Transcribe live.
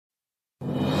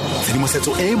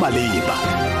tshedimosetso e maleba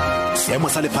seemo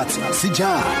sa lefatshe se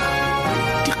jang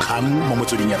dikgang mo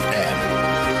Moeteledipele FM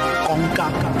konka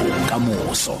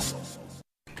bokamoso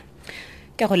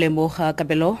ka go lemoga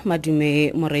kabelo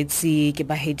madume moretsi ke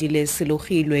Bahedile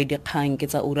Selogilwe dikgang ke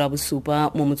tsa ura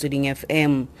bosupa mo Moeteledipele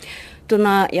FM.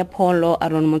 Tona ya Pholo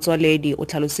Aaron Motswaledi o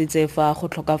tlhalositse fa go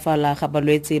tlhokafala ga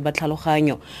balwetse ba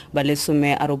tlhaloganyo ba le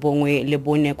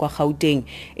 14 kwa Gauteng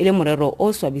e le morero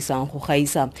o swabisang go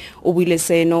gaisa. O buile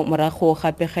seno morago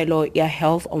ga pegelo ya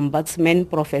Health Ombudsman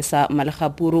Professor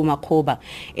Malagapuru Makgoba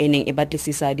eneng e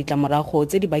batlisisa ditlamorago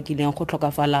tse di bakileng go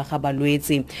tlhokafala ga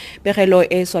balwetse. Pegelo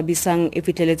e swabisang e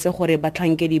fitlheletse gore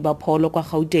batlhankedi ba Pholo kwa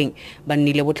Gauteng ba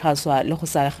nnile botlhaswa le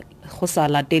go sa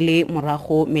latele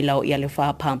morago melao ya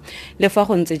lefapha. Le fa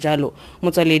go ntse jalo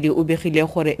Motswaledi o begile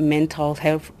gore Mental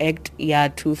Health Act ya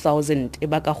 2000 e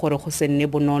baka gore go se nne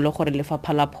bonolo gore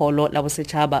lefapha la pholo la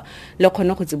bosetšhaba le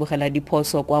kgone go tsibogela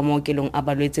diphoso kwa mookelong a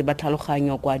balwetse ba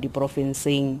tlhaloganyo kwa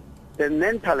diprofenseng. The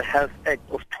Mental Health Act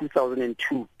of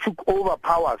 2002 took over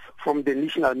powers from the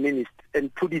national minister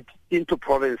and put it into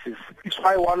provinces. That's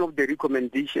why one of the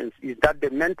recommendations is that the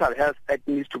Mental Health Act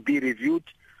needs to be reviewed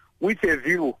with a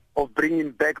view of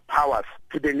bringing back powers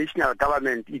to the national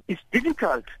government. It is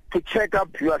difficult to check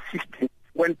up your system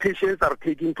when patients are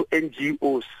taken to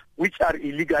NGOs, which are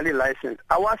illegally licensed.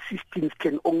 Our systems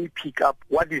can only pick up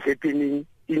what is happening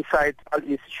inside our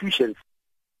institutions.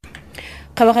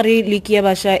 Khabagari likia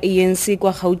basha ANC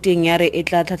kwa Gauteng ya re e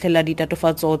tla tlhatlhela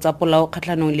ditatofatso tsa polao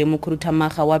kgatlhanong le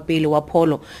mokhuruthamaga wa pele wa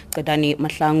Pholo Qedani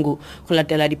Mahlangu go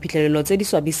latela diphitlhelelo tse di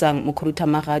swabisang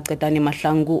mokhuruthamaga Qedani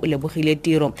Mahlangu o lebogile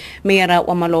tiro. Meyara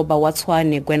wa Maloba wa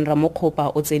Tshwane Gwenra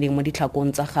Mokgopa o tsene mo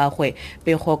ditlhakong tsa gagwe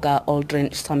pego ka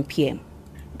Aldrin Stampie.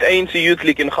 The ANC Youth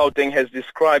League in Gauteng has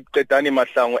described Qedani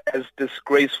Mahlangu as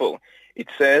disgraceful. It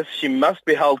says she must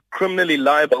be held criminally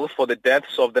liable for the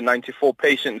deaths of the 94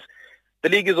 patients. The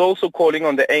League is also calling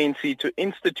on the ANC to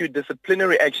institute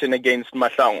disciplinary action against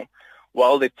Mahlangu,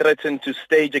 while they threaten to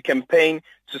stage a campaign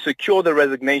to secure the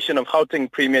resignation of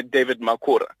Gauteng Premier David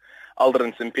Makhura.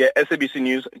 Aldrin Stampie, SABC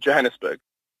News, Johannesburg.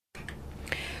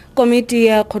 Komiti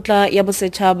ya khotla ya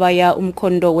bosetšhaba ya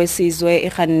umkhondo wesizwe e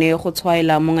ganne go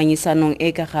tshwaela mo nganyisanong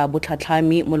e ka ga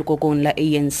botlhatlhami mo lekokong la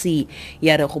ANC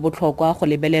ya re go botlhokwa go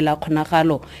lebelela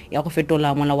kgonagalo ya go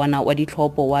fetola molawana wa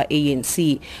ditlhopho wa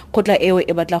ANC. Khotla eo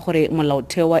e batla gore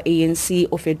molaotheo wa ANC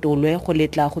o fetolwe go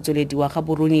letla go tswelediwa ga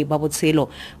boruni ba botshelo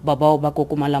ba bao ba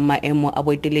kokomala maemo a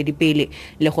boeteledipele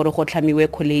le gore go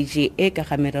tlhamiwe college e ka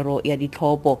ga merero ya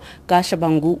ditlhopho. Ka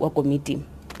Shabangu wa komiti.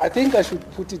 I think I should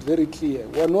put it very clear.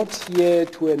 We're not here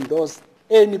to endorse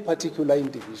any particular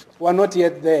individual. We're not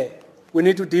yet there. We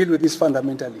need to deal with this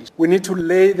fundamental issue. We need to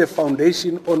lay the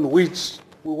foundation on which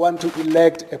we want to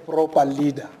elect a proper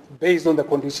leader based on the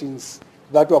conditions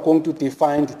that we are going to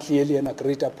define clearly and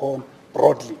agreed upon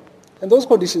broadly. And those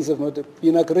conditions have not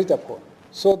been agreed upon.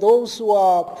 So those who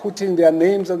are putting their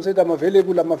names and saying, I'm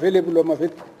available,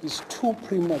 it's too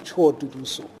premature to do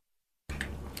so.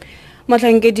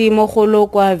 Matlankedi mogolo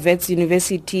kwa Wits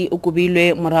University o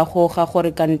kubilwe morago ga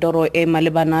gore kantoro e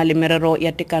malebana le merero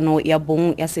ya tekano ya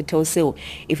bong ya setheo seo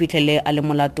e fitlhele a le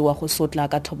molato wa go sotla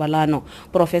ka thobalano.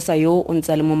 Professor yo o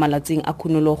ntse le mo malatsing a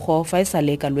khunologo fa e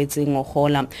sale ka lwetseng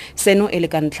ngogola. Seno e le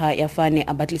ka ntlha ya fane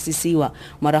a batlisisiwa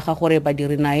morago gore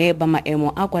badiri nae ba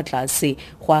maemo a kwa tlase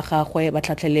go a gagwe ba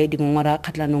tlhatlhele dingongora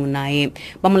kgatlanong nae.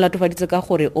 Ba molatofaditse ka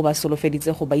gore o ba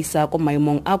solofeditse go ba isa ko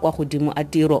maemong a kwa godimo a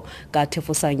tiro ka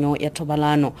thefosanyo ya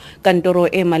thobalano. Kantoro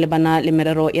e malebana le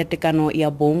merero ya tekano ya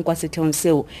bong kwa setheong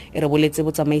seo e reboletse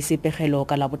botsamaisi pegelo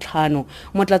ka la botlhano.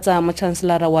 Motlatsa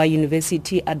mochancellor wa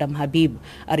university Adam Habib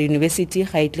a re university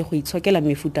ga itle go itshokela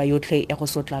mefuta yotlhe ya go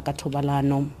sotla ka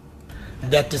thobalano.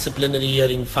 That disciplinary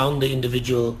hearing found the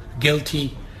individual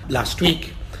guilty last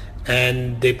week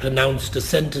and they pronounced a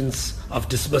sentence of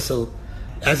dismissal.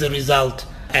 As a result,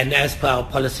 and as per our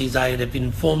policies, I have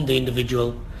informed the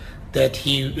individual that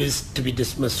he is to be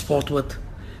dismissed forthwith.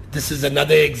 This is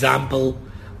another example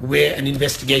where an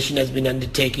investigation has been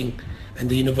undertaken and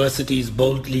the university is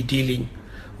boldly dealing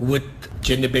with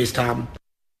gender-based harm.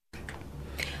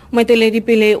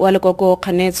 Moeteledipele wa lekoko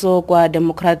kganetso kwa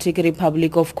Democratic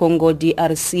Republic of Congo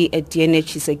DRC Etienne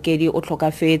Tshisekedi o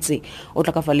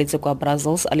tlhokafetse kwa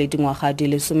Brussels a le dingwaga di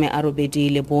le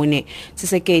 84.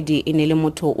 Tshisekedi e ne le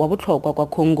motho wa botlhokwa kwa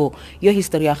Congo yo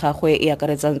history ya gagwe e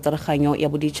akaretsang tsereganyo ya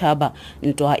boditšhaba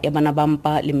ntwa ya bana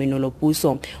bampa le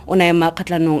menolopuso. O na ema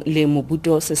kgatlanong le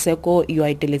Mobuto Seseko yo a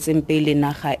eteletseng pele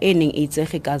naga e neng e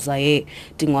itsege ka Zaire.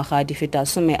 Dingwaga di feta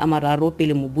 30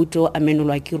 pele Mobuto a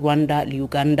menolwa ke Rwanda le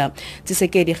Uganda. Rwanda.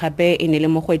 Tshisekedi gape e ne le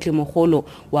mogwetli mogolo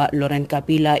wa Laurent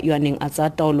Kabila yo a neng a tsaya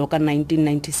taolo ka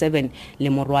 1997 le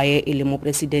morwae e le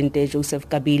mopresidente Joseph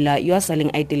Kabila yo a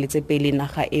saleng a eteletse pele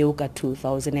naga eo ka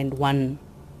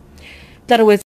 2001.